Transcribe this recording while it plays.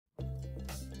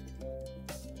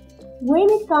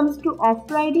When it comes to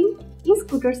off-riding,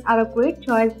 e-scooters are a great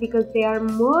choice because they are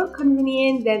more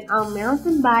convenient than a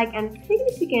mountain bike and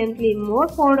significantly more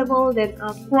affordable than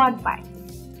a quad bike.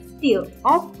 Still,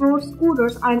 off-road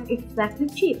scooters aren't exactly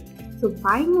cheap, so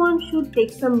buying one should take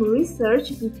some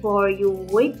research before you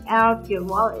whip out your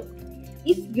wallet.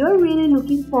 If you're really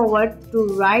looking forward to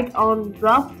ride on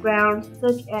rough grounds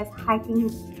such as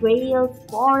hiking trails,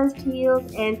 forest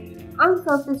hills, and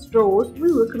unsurfaced roads, we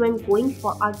recommend going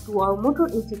for a dual motor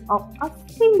instead of a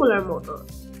singular motor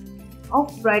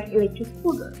off-ride electric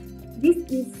scooter. This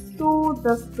is so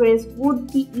the stress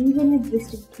would be evenly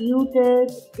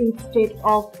distributed instead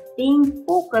of being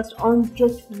focused on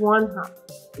just one hub.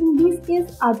 In this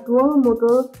case, a dual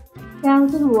motor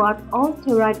 1000-watt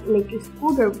all-terrain electric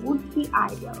scooter would be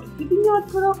ideal, giving you a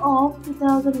total of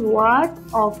 2000 watts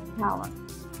of power.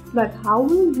 But how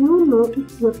will you know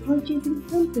if you're purchasing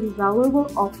something valuable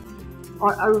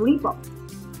or a rip-off?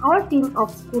 Our team of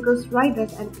scooters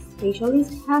riders and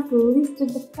specialists have listed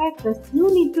the factors you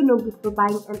need to know before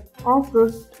buying an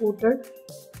off-road scooter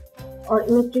or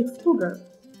electric scooter.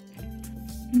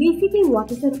 Basically,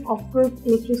 what is an off-road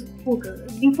electric scooter?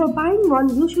 Before buying one,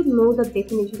 you should know the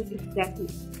definition exactly.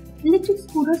 Electric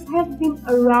scooters have been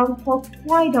around for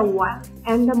quite a while,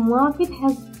 and the market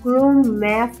has grown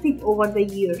massive over the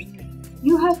years.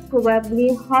 You have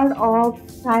probably heard of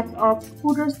types of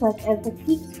scooters such as the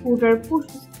kick scooter, push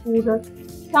scooter,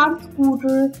 stunt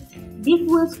scooter, big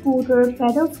wheel scooter,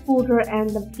 pedal scooter,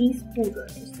 and the B-scooter.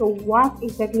 So what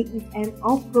exactly is an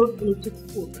off-road electric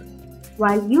scooter?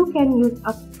 While you can use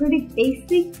a pretty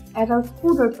basic adult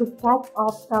scooter to pop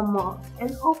off the mall,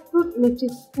 an off-road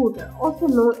electric scooter, also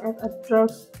known as a truck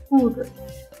scooter,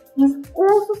 is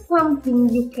also something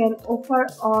you can offer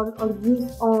on or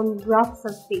use on rough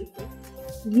surfaces.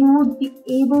 You would be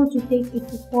able to take it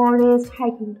to forests,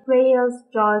 hiking trails,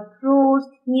 dark roads,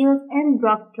 hills, and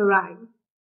rough terrain.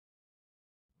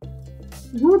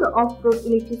 Good off-road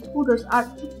electric scooters are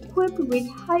equipped with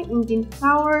high engine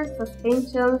power,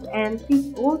 suspensions, and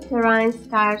thick all-terrain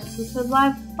tires to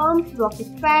survive bumps, rocky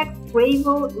tracks,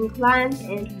 gravel, inclines,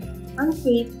 and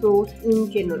unpaved roads in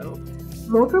general.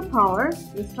 Motor power,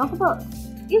 let's talk about it.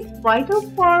 It's vital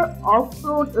for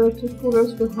off-road electric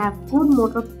scooters to have good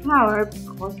motor power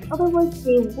because otherwise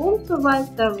they won't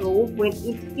survive the road when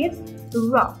it gets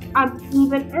rough,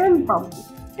 uneven, and bumpy.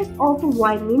 That's also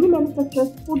why many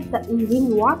manufacturers put the engine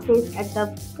wattage at the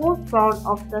forefront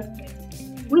of the spec,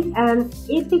 with an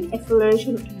epic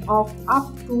acceleration of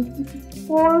up to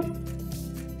 64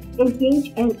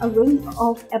 kmph and a range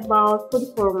of about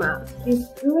 44 miles. This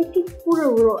electric scooter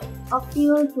will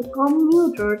appeal to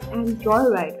commuters and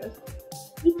joyriders.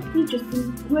 It features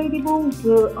incredible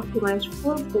gear optimized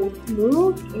for both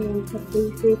smooth and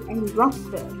surfaces and rough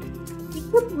trails.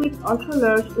 Equipped with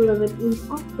ultra-large 11-inch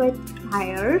off-road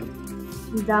tires,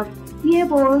 the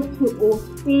Fieabor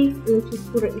Q06 electric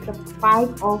scooter is a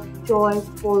bike of choice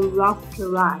for rough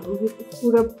terrain. This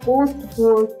scooter boasts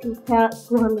both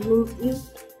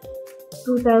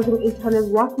 2,800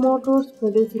 watt motors,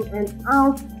 producing an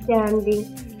outstanding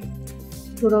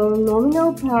total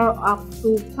nominal power up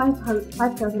to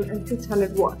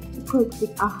 5,600 watts. Equipped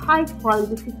with a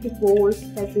high-quality 50-volt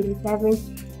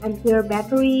 77 ampere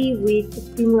battery with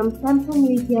premium Samsung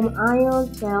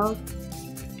lithium-ion cells.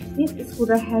 This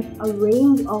scooter has a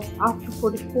range of up to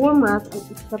 44 miles and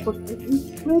it supports an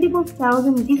incredible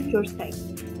 1,000 discharge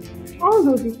cycles.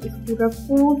 Although this scooter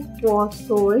folds for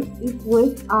storage, it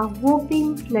weighs a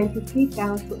whopping 93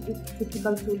 pounds, so it's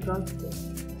difficult to transport.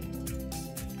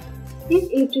 This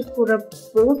electric scooter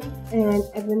boasts an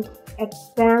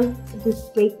advanced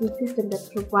disc braking system that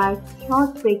provides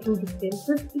short braking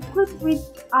distances. Equipped with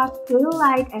a tail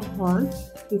light and horn,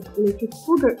 this electric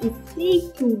scooter is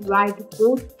safe to ride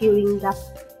both during the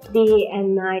day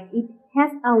and night. It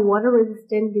has a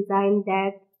water-resistant design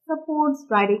that supports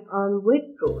riding on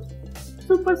wet roads.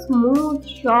 Super smooth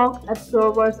shock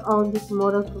absorbers on this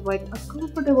model provide a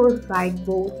comfortable ride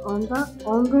both on the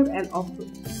on-road and off-road.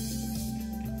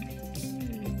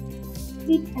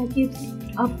 It achieves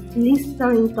a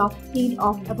blistering top speed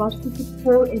of about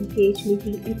 64 mph,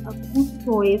 making it a good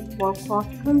choice for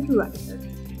cross-country riders.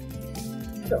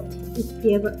 So, if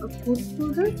you ever a good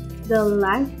scooter, the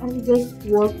light and weight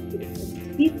work system.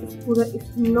 This scooter is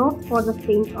not for the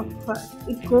faint of heart.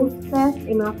 It goes fast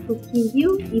enough to kill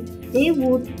you. If they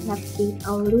would have been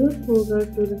a little closer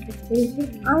to the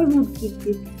suspension, I would give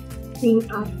this thing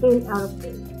a 10 out of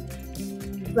 10.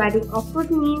 Riding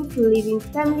off-road means leaving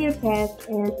familiar paths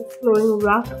and exploring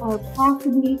rough or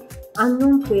possibly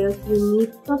unknown trails. You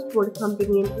need trustworthy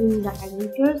companion in the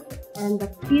adventures, and the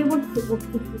Fieabor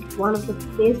Q06 is one of the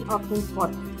best options for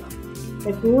this job.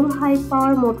 The dual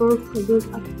high-power motors produce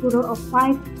a total of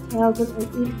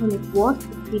 5,800 watts.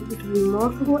 Speed is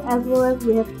remarkable, as well as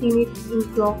we have seen it in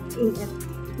clocked in at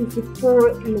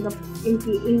 54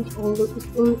 mph, although it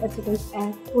only advertised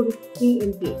as 43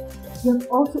 mph. We have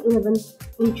also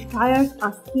 11-inch tires,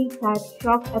 a C-type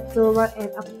shock absorber, and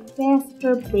a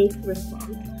faster brake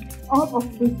response, all of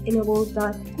which enable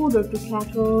the scooter to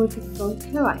tackle difficult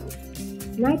terrains.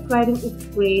 Night riding is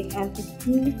great, as the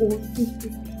Q06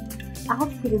 is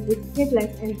outfitted with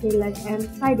headlights and taillights and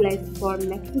sidelights for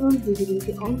maximum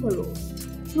visibility on the road.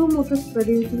 Two motors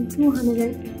producing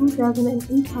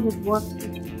 2,800 watts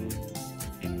each.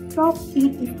 Top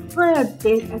speed is higher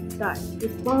than at start.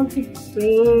 Responsive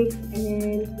brakes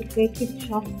and effective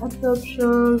shock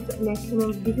absorptions,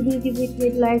 maximum visibility with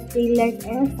headlights, taillights,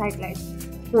 and sidelights.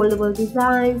 Foldable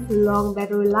designs, long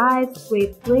battery life,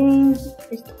 great range,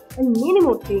 and many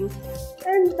more things.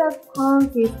 And the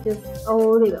cons is just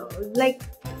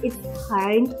it's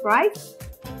higher in price.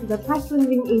 The price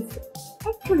ranging is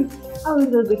actually a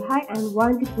little bit high, and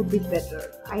warranty could be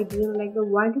better. I didn't like the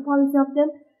warranty policy of them,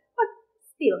 but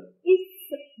still,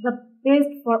 it's the best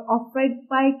for off-road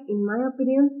bike in my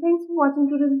opinion. Thanks for watching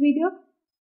today's video.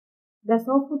 That's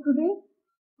all for today.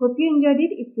 Hope you enjoyed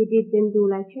it. If you did, then do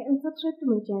like, share and subscribe to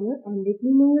my channel, and let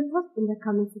me know your thoughts in the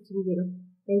comment section below.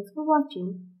 Thanks for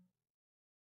watching.